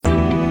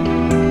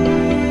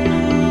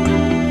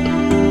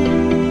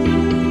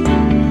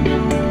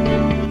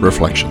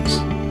Reflections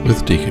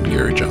with Deacon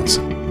Gary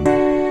Johnson.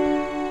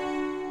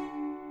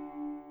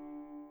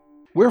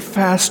 We're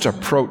fast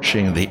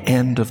approaching the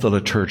end of the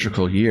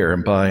liturgical year,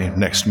 and by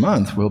next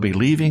month we'll be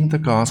leaving the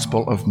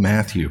Gospel of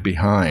Matthew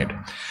behind.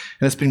 And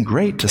it's been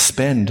great to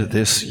spend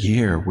this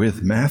year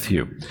with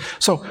Matthew.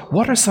 So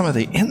what are some of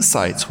the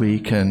insights we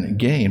can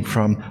gain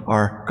from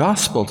our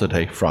Gospel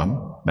today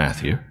from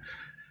Matthew?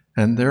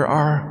 And there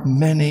are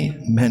many,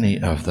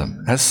 many of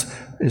them. As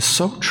is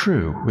so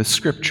true with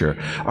Scripture,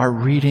 our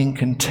reading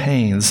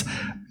contains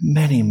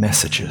many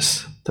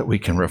messages that we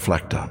can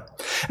reflect on.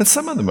 And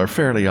some of them are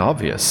fairly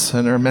obvious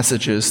and are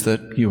messages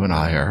that you and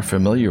I are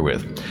familiar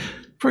with.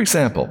 For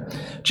example,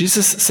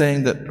 Jesus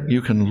saying that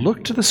you can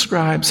look to the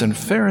scribes and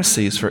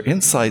Pharisees for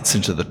insights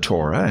into the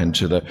Torah and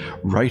to the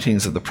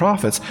writings of the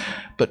prophets,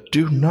 but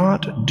do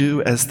not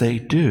do as they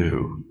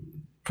do,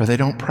 for they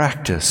don't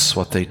practice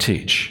what they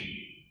teach.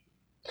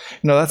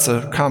 You know, that's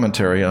a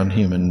commentary on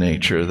human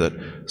nature that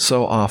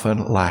so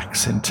often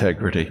lacks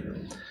integrity,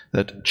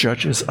 that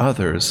judges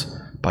others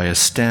by a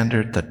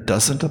standard that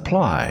doesn't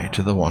apply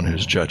to the one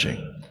who's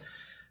judging.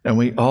 And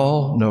we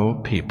all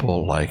know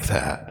people like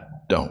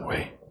that, don't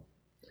we?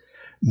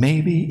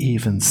 Maybe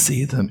even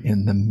see them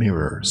in the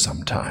mirror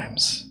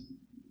sometimes.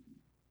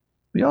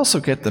 We also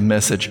get the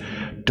message,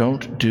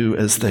 don't do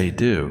as they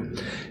do.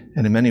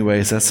 And in many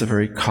ways, that's a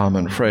very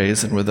common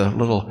phrase, and with a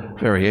little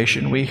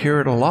variation, we hear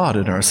it a lot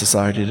in our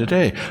society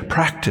today.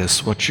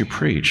 Practice what you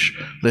preach.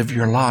 Live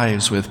your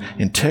lives with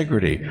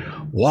integrity.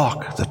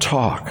 Walk the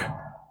talk.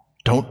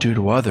 Don't do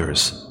to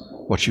others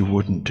what you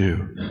wouldn't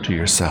do to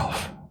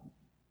yourself.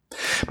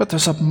 But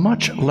there's a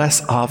much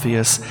less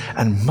obvious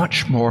and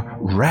much more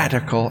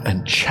radical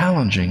and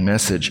challenging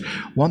message,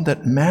 one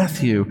that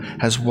Matthew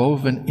has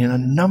woven in a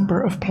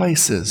number of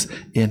places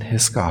in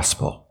his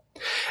gospel.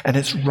 And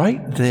it's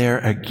right there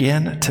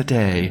again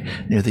today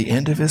near the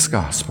end of his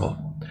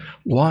gospel.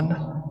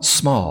 One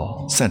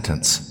small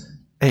sentence,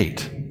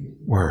 8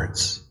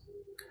 words.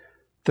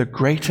 The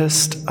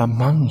greatest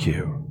among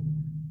you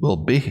will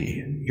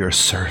be your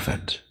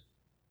servant.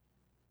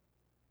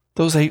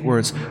 Those 8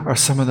 words are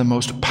some of the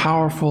most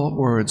powerful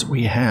words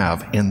we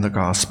have in the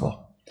gospel.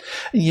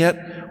 And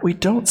yet, we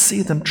don't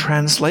see them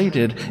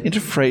translated into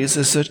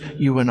phrases that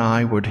you and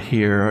I would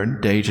hear in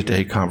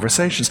day-to-day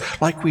conversations,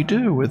 like we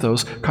do with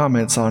those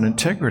comments on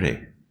integrity.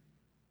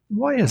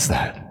 Why is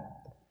that?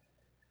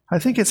 I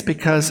think it's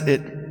because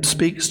it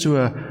speaks to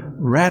a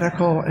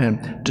radical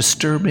and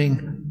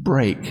disturbing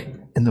break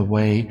in the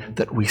way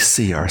that we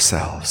see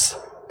ourselves.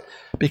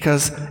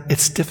 Because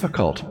it's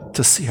difficult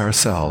to see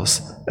ourselves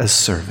as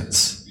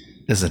servants,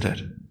 isn't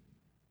it?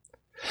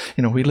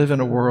 You know, we live in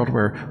a world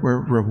where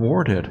we're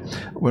rewarded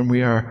when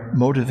we are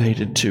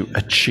motivated to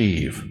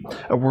achieve,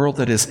 a world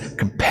that is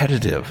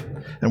competitive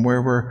and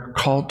where we're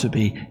called to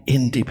be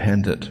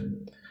independent.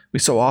 We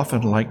so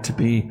often like to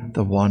be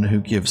the one who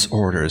gives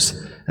orders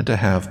and to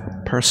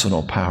have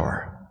personal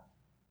power.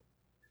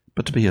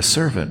 But to be a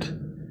servant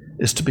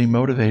is to be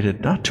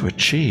motivated not to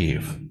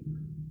achieve,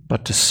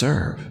 but to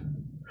serve.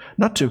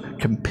 Not to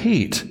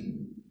compete,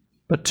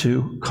 but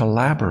to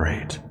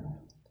collaborate,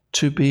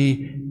 to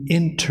be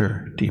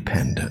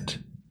interdependent.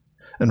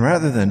 And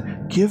rather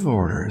than give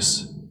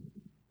orders,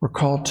 we're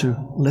called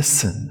to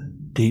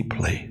listen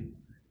deeply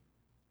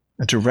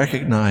and to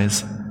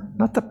recognize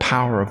not the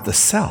power of the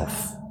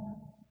self,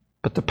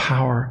 but the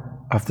power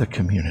of the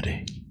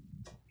community.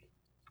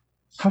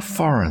 How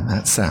foreign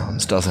that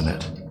sounds, doesn't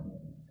it?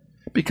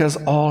 Because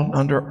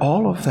under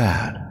all of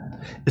that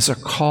is a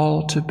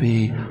call to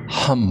be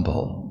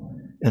humble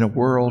in a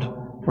world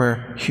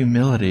where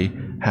humility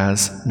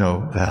has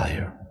no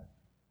value.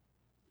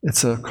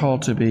 It's a call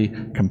to be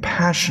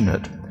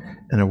compassionate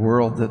in a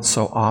world that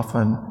so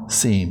often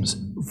seems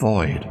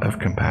void of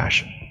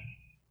compassion.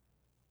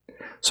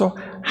 So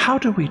how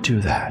do we do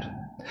that?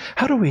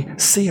 How do we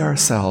see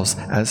ourselves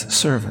as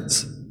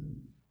servants?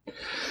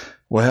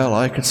 Well,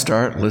 I could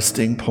start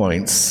listing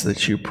points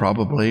that you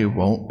probably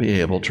won't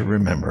be able to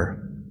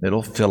remember.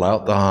 It'll fill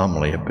out the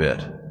homily a bit,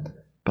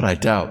 but I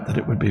doubt that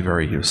it would be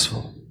very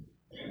useful.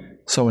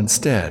 So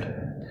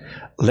instead,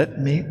 let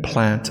me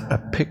plant a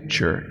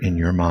picture in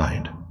your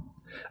mind,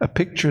 a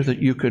picture that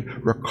you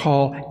could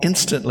recall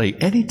instantly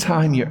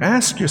anytime you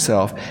ask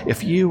yourself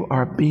if you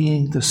are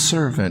being the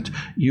servant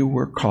you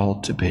were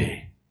called to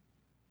be.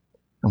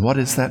 And what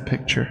is that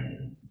picture?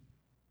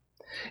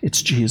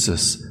 It's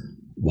Jesus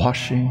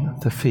washing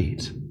the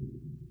feet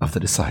of the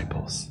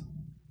disciples.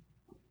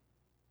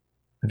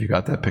 Have you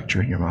got that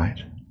picture in your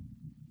mind?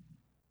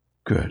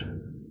 Good,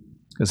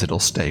 because it'll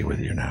stay with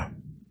you now.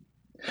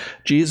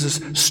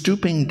 Jesus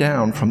stooping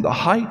down from the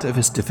height of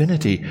his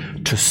divinity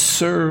to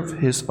serve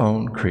his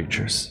own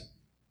creatures.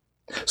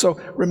 So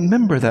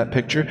remember that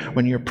picture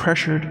when you're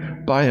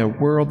pressured by a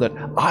world that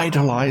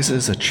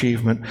idolizes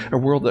achievement, a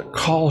world that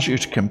calls you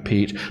to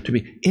compete, to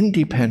be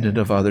independent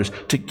of others,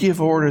 to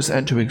give orders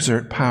and to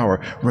exert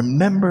power.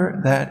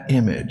 Remember that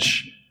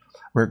image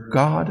where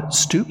God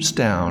stoops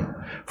down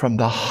from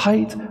the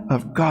height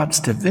of God's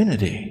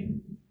divinity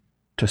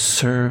to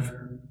serve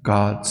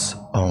God's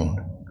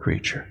own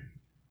creature.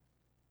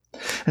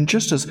 And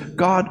just as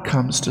God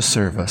comes to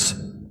serve us,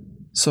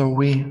 so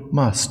we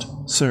must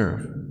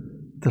serve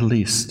the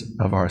least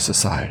of our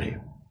society.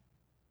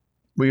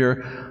 We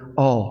are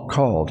all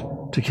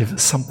called to give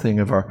something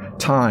of our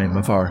time,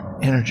 of our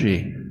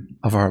energy,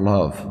 of our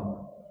love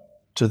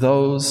to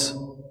those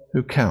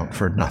who count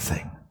for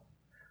nothing,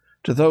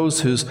 to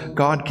those whose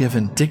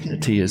God-given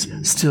dignity is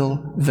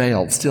still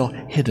veiled, still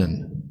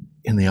hidden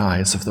in the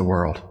eyes of the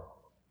world.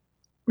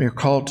 We are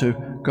called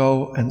to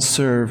go and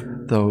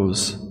serve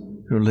those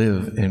who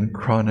live in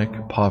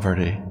chronic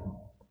poverty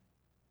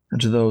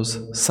and to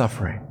those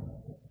suffering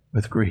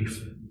with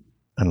grief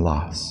and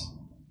loss.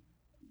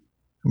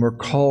 And we're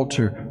called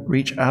to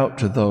reach out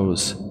to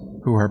those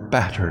who are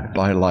battered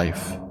by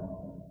life,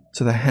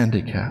 to the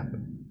handicapped,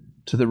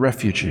 to the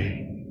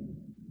refugee,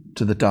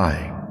 to the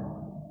dying,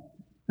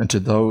 and to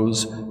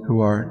those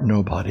who are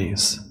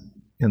nobodies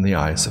in the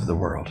eyes of the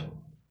world.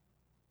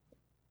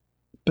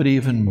 But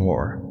even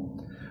more,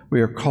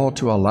 we are called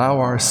to allow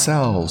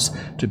ourselves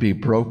to be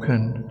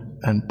broken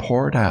and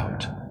poured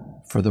out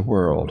for the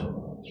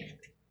world,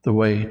 the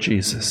way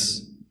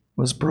Jesus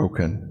was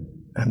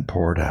broken and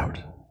poured out.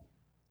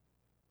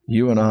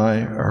 You and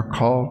I are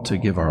called to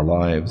give our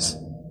lives,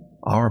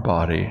 our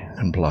body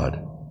and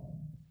blood,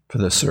 for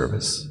the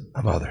service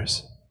of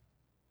others.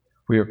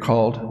 We are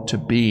called to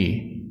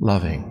be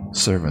loving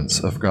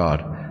servants of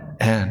God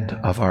and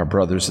of our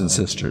brothers and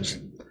sisters,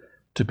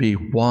 to be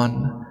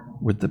one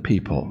with the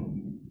people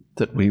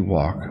that we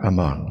walk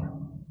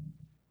among.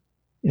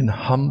 In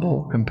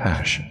humble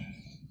compassion,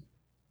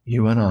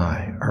 you and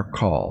I are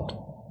called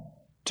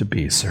to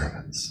be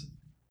servants.